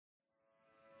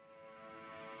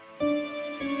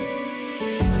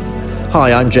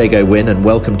Hi, I'm Jago Wynn and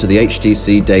welcome to the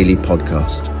HTC Daily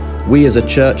Podcast. We as a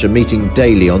church are meeting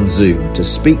daily on Zoom to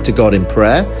speak to God in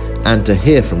prayer and to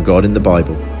hear from God in the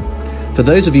Bible. For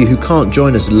those of you who can't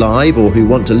join us live or who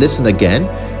want to listen again,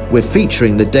 we're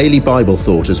featuring the Daily Bible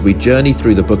Thought as we journey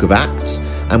through the book of Acts,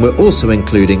 and we're also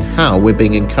including how we're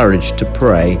being encouraged to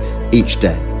pray each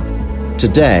day.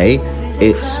 Today,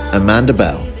 it's Amanda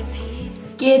Bell.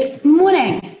 Good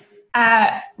morning.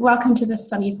 Welcome to this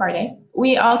sunny Friday.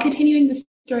 We are continuing the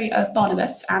story of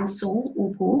Barnabas and Saul,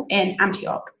 or Paul, in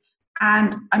Antioch.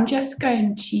 And I'm just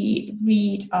going to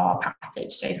read our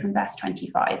passage, so from verse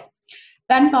 25.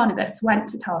 Then Barnabas went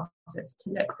to Tarsus to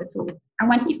look for Saul, and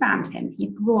when he found him, he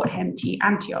brought him to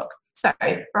Antioch. So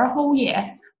for a whole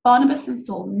year, Barnabas and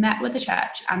Saul met with the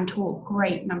church and taught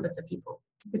great numbers of people.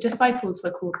 The disciples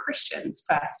were called Christians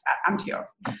first at Antioch.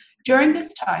 During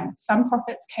this time, some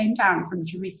prophets came down from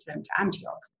Jerusalem to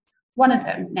Antioch. One of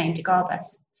them, named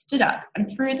Agabus, stood up and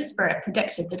through the Spirit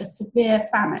predicted that a severe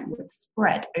famine would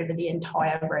spread over the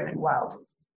entire Roman world.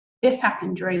 This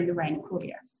happened during the reign of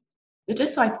Claudius. The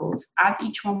disciples, as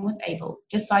each one was able,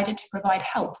 decided to provide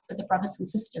help for the brothers and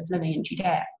sisters living in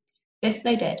Judea. This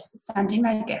they did, sending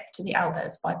their gift to the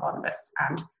elders by Barnabas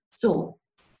and Saul.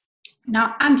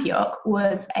 Now, Antioch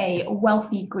was a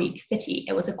wealthy Greek city.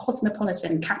 It was a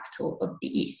cosmopolitan capital of the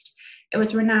East. It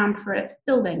was renowned for its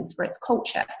buildings, for its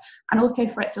culture, and also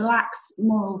for its lax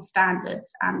moral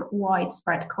standards and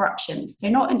widespread corruption. So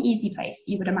not an easy place,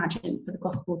 you would imagine, for the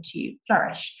gospel to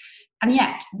flourish. And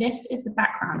yet, this is the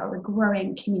background of a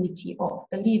growing community of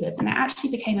believers, and it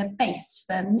actually became a base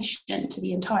for mission to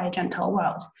the entire Gentile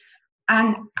world.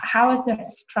 And how is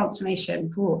this transformation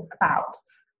brought about?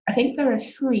 I think there are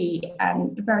three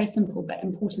very simple but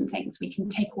important things we can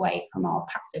take away from our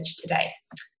passage today.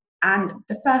 And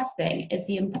the first thing is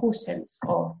the importance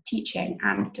of teaching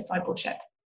and discipleship.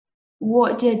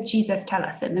 What did Jesus tell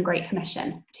us in the Great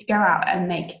Commission? To go out and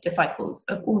make disciples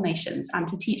of all nations and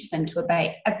to teach them to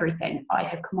obey everything I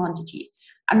have commanded you.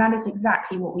 And that is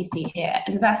exactly what we see here.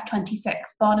 In verse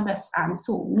 26, Barnabas and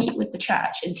Saul meet with the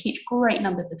church and teach great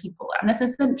numbers of people. And this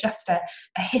isn't just a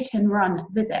hit and run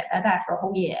visit. They're there for a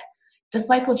whole year.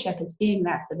 Discipleship is being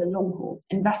there for the long haul,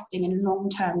 investing in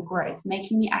long-term growth,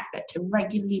 making the effort to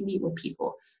regularly meet with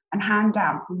people and hand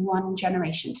down from one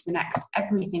generation to the next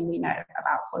everything we know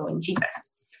about following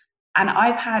Jesus. And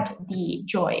I've had the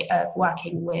joy of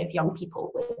working with young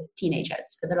people, with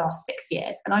teenagers for the last 6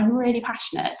 years, and I'm really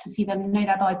passionate to see them know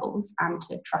their Bibles and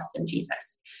to trust in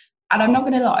Jesus. And I'm not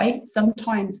going to lie,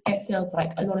 sometimes it feels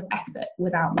like a lot of effort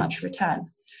without much return.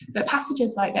 But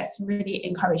passages like this really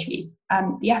encourage me.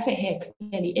 The effort here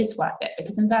clearly is worth it,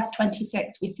 because in verse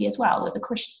 26 we see as well that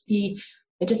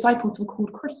the disciples were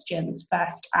called Christians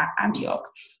first at Antioch.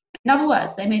 In other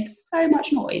words, they made so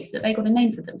much noise that they got a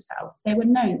name for themselves. They were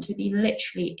known to be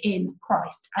literally in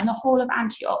Christ, and the whole of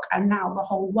Antioch and now the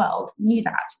whole world knew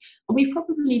that. And we've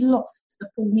probably lost the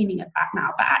full meaning of that now,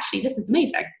 but actually this is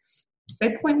amazing. So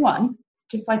point one,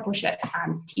 discipleship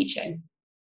and teaching.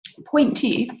 Point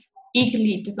two,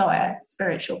 eagerly desire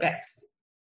spiritual gifts.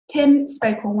 Tim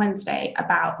spoke on Wednesday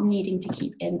about needing to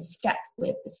keep in step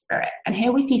with the Spirit. And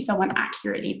here we see someone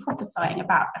accurately prophesying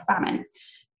about a famine.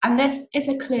 And this is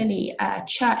clearly a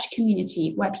church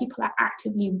community where people are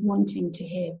actively wanting to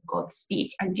hear God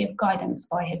speak and give guidance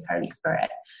by his Holy Spirit.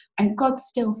 And God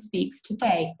still speaks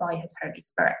today by his Holy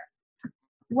Spirit.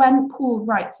 When Paul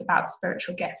writes about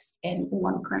spiritual gifts in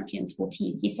 1 Corinthians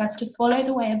 14, he says to follow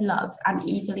the way of love and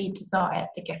eagerly desire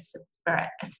the gifts of the Spirit,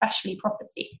 especially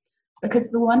prophecy, because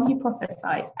the one who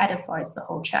prophesies edifies the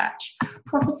whole church.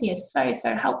 Prophecy is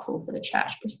so helpful for the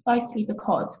church precisely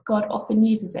because God often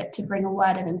uses it to bring a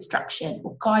word of instruction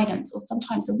or guidance or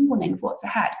sometimes a warning of what's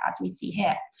ahead, as we see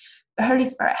here. The Holy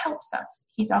Spirit helps us.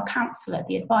 He's our counselor,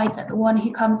 the advisor, the one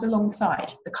who comes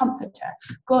alongside, the comforter.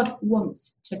 God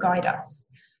wants to guide us.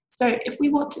 So if we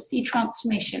want to see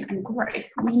transformation and growth,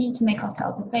 we need to make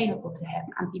ourselves available to him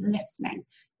and be listening.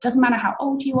 It doesn't matter how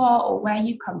old you are or where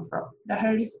you come from. The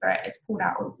Holy Spirit is poured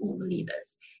out on all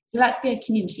believers. So let's be a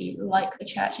community like the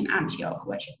church in Antioch,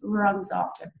 which runs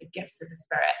after the gifts of the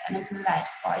Spirit and is led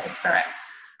by the Spirit.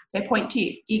 So point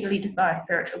two, eagerly desire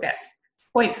spiritual gifts.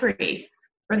 Point three,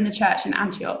 from the church in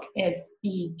Antioch, is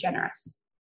be generous.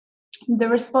 The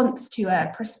response to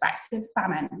a prospective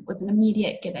famine was an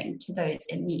immediate giving to those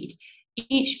in need.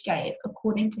 Each gave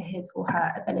according to his or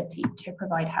her ability to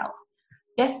provide help.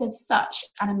 This is such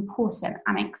an important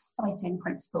and exciting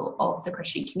principle of the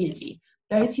Christian community.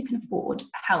 Those who can afford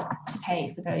help to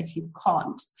pay for those who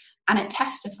can't. And it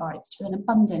testifies to an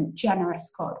abundant,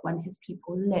 generous God when his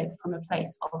people live from a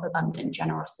place of abundant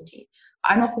generosity.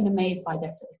 I'm often amazed by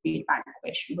this at the food bank,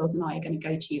 which Rose and I are going to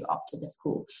go to after this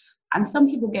call. And some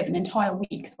people give an entire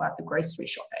week's worth of grocery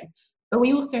shopping. But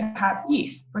we also have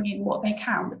youth bringing what they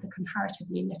can with the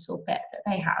comparatively little bit that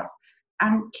they have.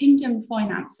 And kingdom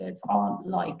finances aren't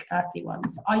like earthly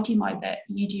ones. I do my bit,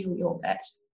 you do your bit.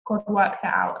 God works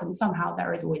it out, and somehow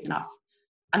there is always enough.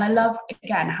 And I love,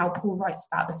 again, how Paul writes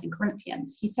about this in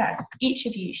Corinthians. He says, each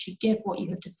of you should give what you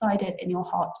have decided in your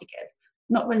heart to give,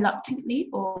 not reluctantly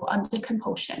or under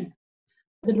compulsion.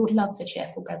 The Lord loves a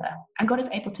cheerful giver, and God is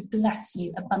able to bless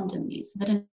you abundantly, so that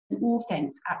in all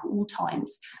things, at all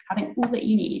times, having all that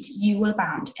you need, you will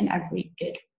abound in every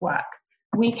good work.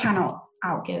 We cannot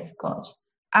outgive God.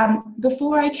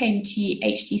 Before I came to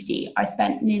HTC, I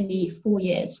spent nearly 4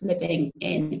 years living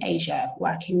in Asia,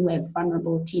 working with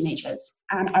vulnerable teenagers,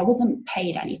 and I wasn't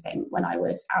paid anything when I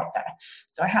was out there,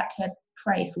 so I had to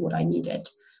pray for what I needed.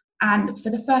 And for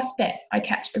the first bit, I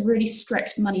kept a really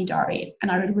strict money diary,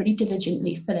 and I would really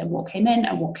diligently fill in what came in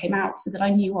and what came out so that I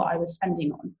knew what I was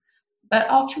spending on. But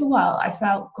after a while, I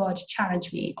felt God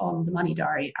challenge me on the money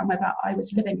diary and whether I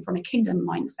was living from a kingdom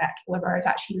mindset or whether I was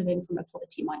actually living from a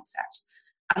poverty mindset.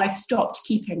 And I stopped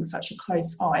keeping such a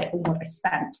close eye on what I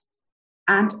spent.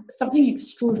 And something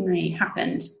extraordinary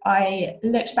happened. I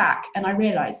looked back and I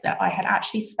realized that I had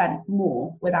actually spent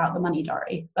more without the money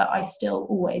diary, but I still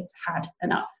always had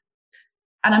enough.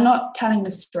 And I'm not telling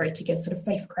this story to give sort of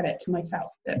faith credit to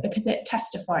myself, but because it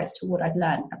testifies to what I've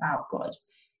learned about God.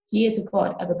 He is a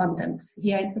God of abundance.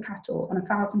 He owns the cattle on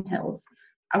 1,000 hills.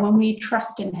 And when we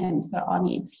trust in him for our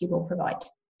needs, he will provide.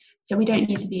 So we don't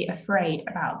need to be afraid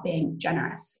about being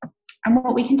generous. And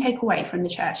what we can take away from the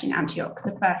church in Antioch,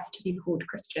 the first to be called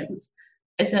Christians,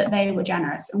 is that they were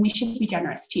generous. And we should be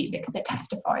generous too, because it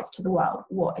testifies to the world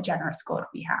what a generous God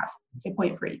we have. So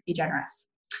point 3, be generous.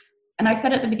 And I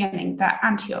said at the beginning that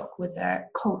Antioch was a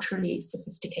culturally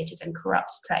sophisticated and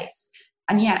corrupt place.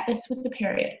 And yet this was a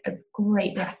period of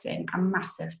great blessing and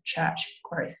massive church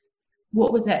growth.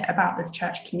 What was it about this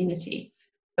church community?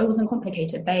 It wasn't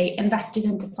complicated. They invested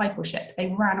in discipleship. They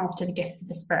ran after the gifts of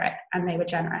the Spirit, and they were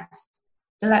generous.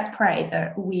 So let's pray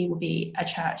that we will be a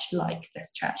church like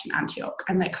this church in Antioch,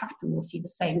 and that Clapham will see the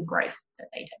same growth that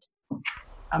they did.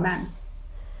 Amen.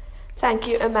 Thank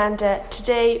you, Amanda.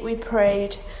 Today we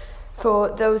prayed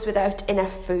for those without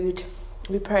enough food.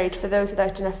 We prayed for those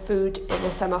without enough food in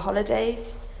the summer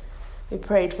holidays. We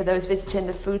prayed for those visiting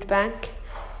the food bank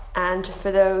and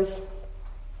for those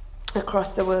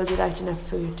across the world without enough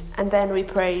food. And then we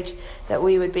prayed that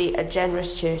we would be a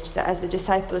generous church, that as the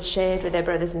disciples shared with their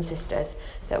brothers and sisters,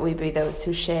 that we be those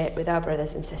who share with our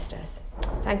brothers and sisters.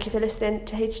 Thank you for listening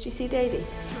to HTC Daily.